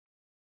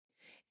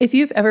If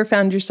you've ever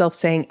found yourself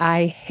saying,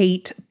 I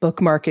hate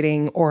book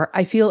marketing, or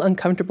I feel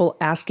uncomfortable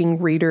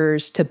asking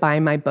readers to buy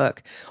my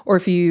book, or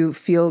if you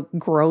feel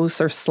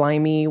gross or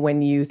slimy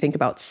when you think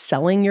about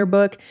selling your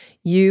book,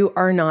 you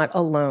are not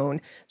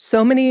alone.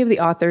 So many of the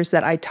authors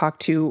that I talk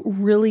to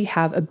really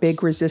have a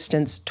big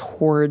resistance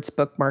towards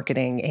book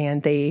marketing,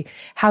 and they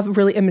have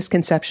really a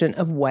misconception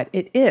of what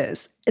it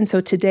is. And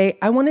so today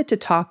I wanted to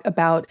talk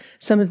about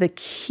some of the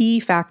key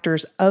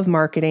factors of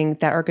marketing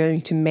that are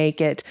going to make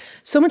it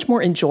so much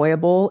more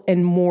enjoyable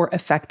and more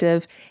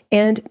effective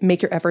and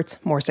make your efforts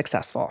more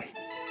successful.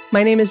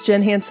 My name is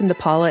Jen Hansen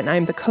DePaula, and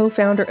I'm the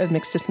co-founder of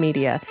Mixtus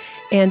Media.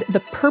 And the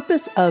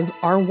purpose of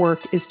our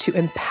work is to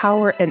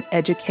empower and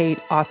educate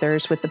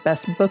authors with the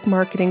best book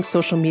marketing,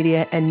 social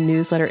media, and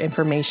newsletter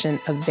information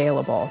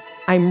available.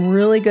 I'm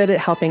really good at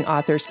helping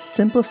authors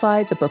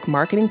simplify the book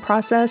marketing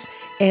process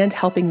and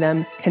helping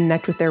them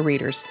connect with their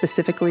readers,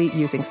 specifically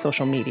using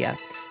social media.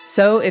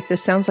 So if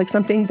this sounds like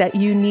something that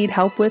you need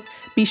help with,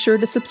 be sure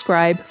to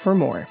subscribe for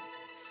more.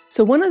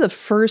 So one of the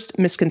first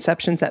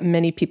misconceptions that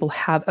many people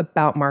have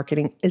about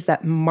marketing is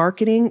that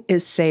marketing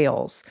is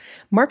sales.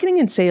 Marketing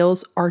and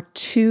sales are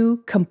two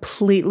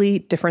completely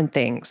different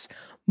things.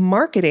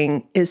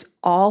 Marketing is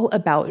all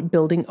about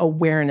building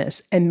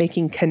awareness and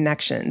making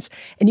connections.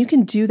 And you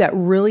can do that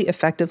really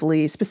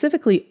effectively,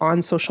 specifically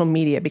on social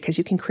media, because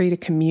you can create a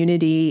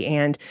community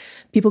and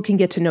people can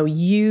get to know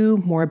you,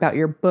 more about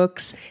your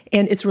books,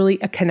 and it's really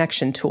a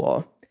connection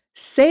tool.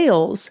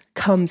 Sales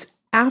comes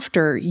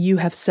after you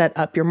have set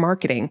up your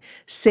marketing.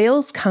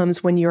 Sales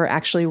comes when you're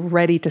actually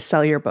ready to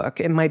sell your book.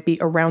 It might be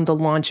around the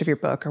launch of your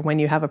book or when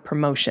you have a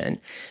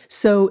promotion.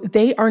 So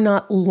they are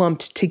not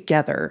lumped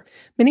together.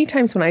 Many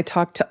times when I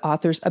talk to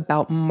authors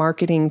about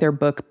marketing their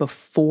book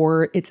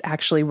before it's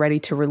actually ready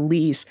to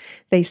release,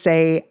 they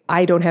say,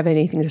 I don't have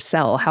anything to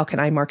sell. How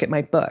can I market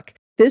my book?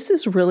 This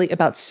is really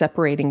about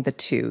separating the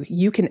two.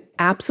 You can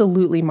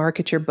absolutely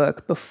market your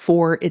book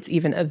before it's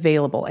even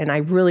available. And I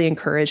really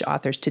encourage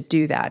authors to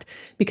do that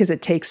because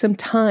it takes some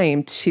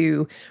time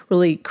to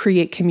really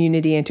create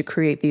community and to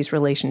create these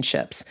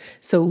relationships.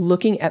 So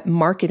looking at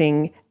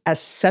marketing as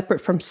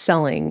separate from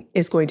selling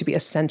is going to be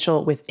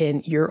essential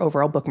within your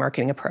overall book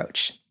marketing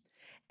approach.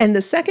 And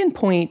the second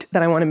point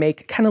that I want to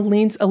make kind of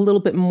leans a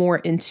little bit more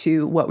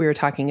into what we were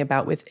talking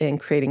about within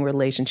creating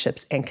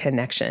relationships and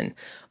connection.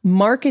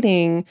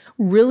 Marketing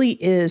really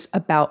is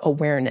about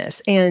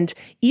awareness. And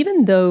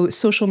even though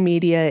social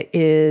media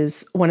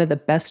is one of the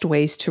best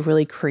ways to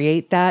really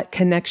create that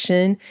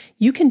connection,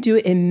 you can do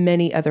it in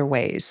many other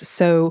ways.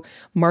 So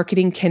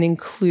marketing can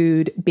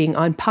include being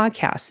on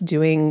podcasts,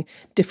 doing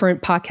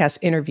different podcast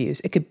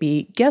interviews. It could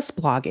be guest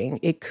blogging.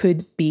 It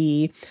could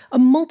be a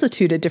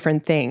multitude of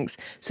different things.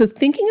 So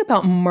thinking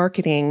about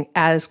marketing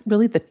as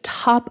really the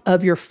top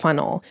of your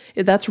funnel,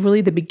 that's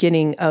really the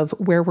beginning of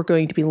where we're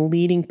going to be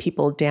leading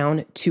people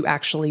down to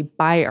actually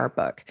buy our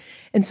book.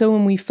 And so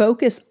when we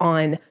focus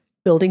on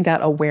building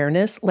that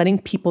awareness, letting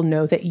people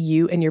know that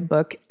you and your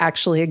book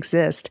actually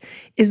exist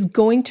is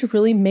going to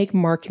really make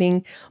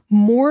marketing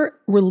more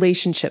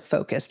relationship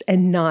focused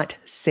and not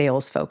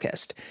sales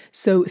focused.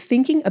 So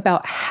thinking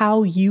about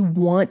how you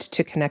want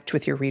to connect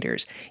with your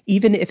readers,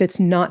 even if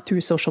it's not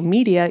through social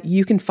media,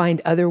 you can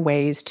find other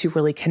ways to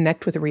really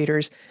connect with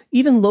readers,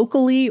 even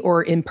locally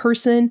or in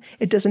person.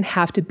 It doesn't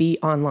have to be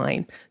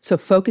online. So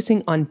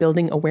focusing on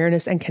building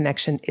awareness and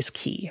connection is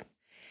key.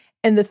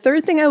 And the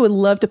third thing I would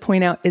love to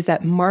point out is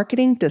that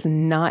marketing does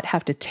not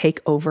have to take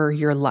over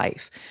your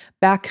life.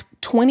 Back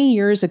 20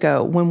 years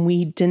ago, when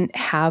we didn't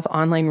have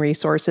online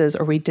resources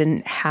or we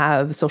didn't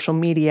have social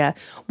media,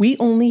 we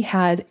only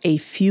had a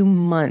few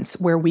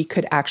months where we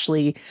could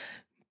actually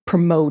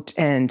promote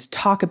and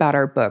talk about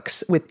our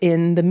books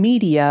within the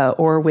media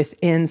or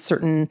within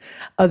certain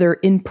other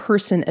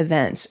in-person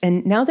events.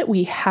 And now that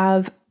we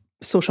have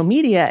social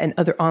media and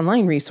other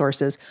online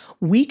resources,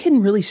 we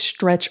can really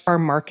stretch our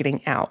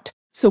marketing out.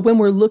 So when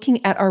we're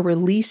looking at our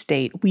release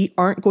date, we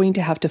aren't going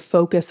to have to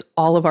focus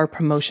all of our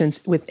promotions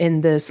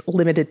within this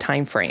limited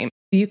time frame.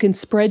 You can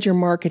spread your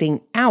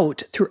marketing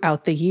out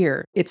throughout the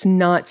year. It's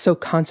not so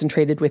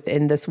concentrated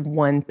within this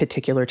one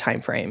particular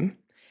time frame.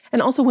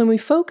 And also when we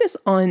focus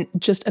on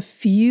just a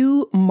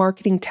few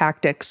marketing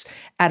tactics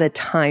at a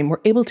time,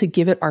 we're able to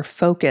give it our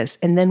focus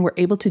and then we're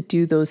able to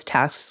do those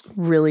tasks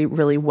really,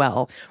 really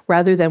well,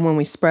 rather than when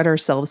we spread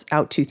ourselves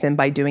out too thin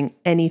by doing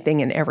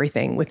anything and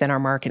everything within our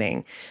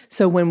marketing.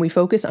 So when we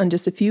focus on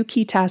just a few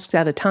key tasks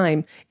at a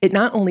time, it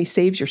not only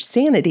saves your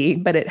sanity,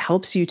 but it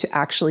helps you to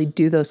actually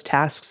do those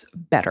tasks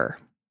better.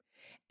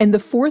 And the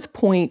fourth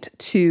point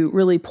to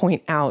really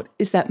point out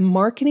is that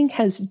marketing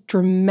has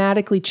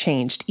dramatically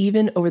changed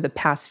even over the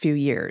past few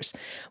years.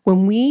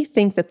 When we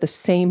think that the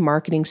same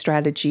marketing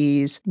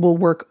strategies will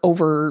work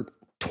over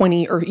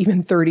 20 or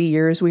even 30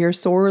 years, we are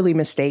sorely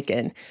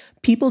mistaken.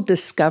 People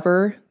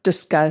discover,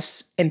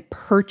 discuss, and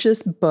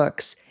purchase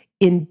books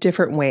in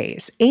different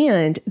ways,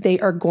 and they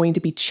are going to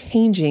be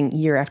changing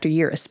year after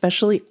year,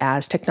 especially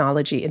as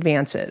technology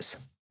advances.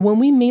 When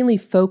we mainly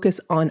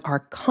focus on our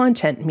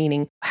content,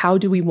 meaning how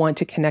do we want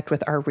to connect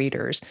with our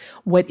readers?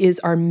 What is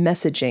our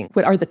messaging?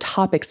 What are the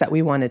topics that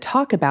we want to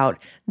talk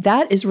about?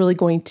 That is really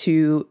going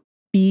to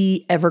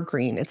be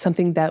evergreen. It's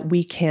something that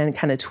we can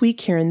kind of tweak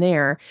here and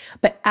there.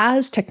 But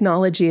as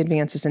technology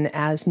advances and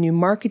as new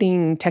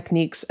marketing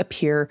techniques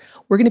appear,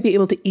 we're going to be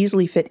able to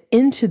easily fit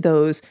into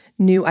those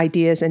new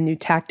ideas and new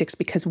tactics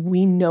because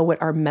we know what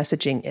our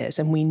messaging is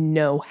and we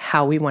know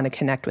how we want to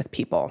connect with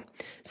people.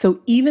 So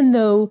even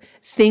though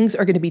things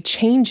are going to be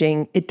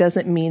changing, it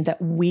doesn't mean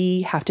that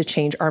we have to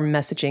change our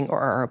messaging or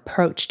our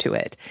approach to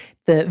it.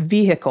 The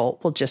vehicle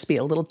will just be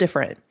a little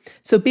different.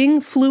 So being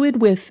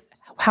fluid with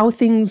how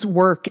things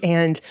work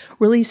and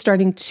really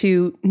starting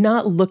to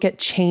not look at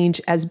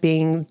change as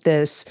being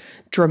this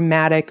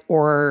dramatic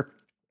or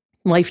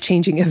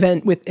life-changing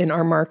event within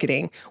our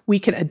marketing. We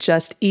can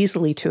adjust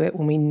easily to it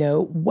when we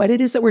know what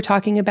it is that we're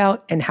talking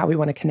about and how we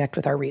want to connect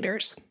with our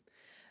readers.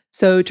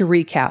 So to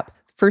recap,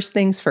 first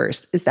things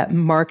first is that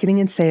marketing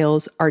and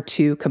sales are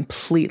two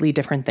completely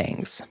different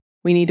things.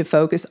 We need to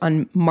focus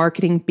on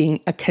marketing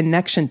being a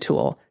connection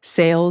tool.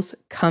 Sales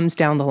comes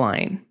down the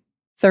line.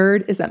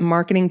 Third is that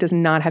marketing does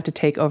not have to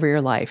take over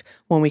your life.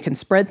 When we can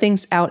spread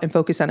things out and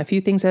focus on a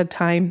few things at a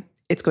time,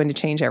 it's going to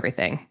change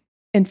everything.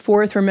 And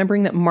fourth,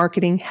 remembering that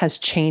marketing has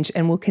changed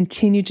and will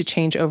continue to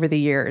change over the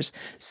years.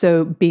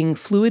 So being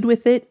fluid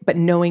with it, but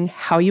knowing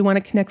how you want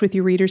to connect with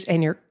your readers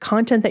and your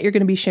content that you're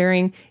going to be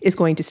sharing is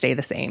going to stay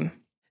the same.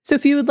 So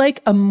if you would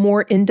like a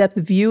more in-depth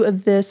view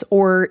of this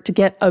or to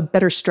get a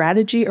better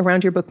strategy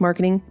around your book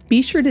marketing,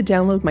 be sure to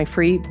download my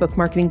free book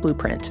marketing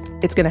blueprint.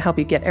 It's going to help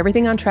you get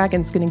everything on track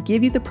and it's going to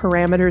give you the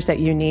parameters that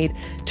you need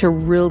to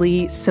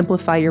really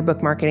simplify your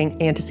book marketing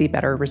and to see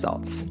better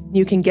results.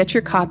 You can get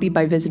your copy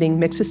by visiting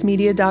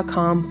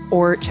mixusmedia.com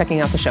or checking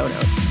out the show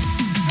notes.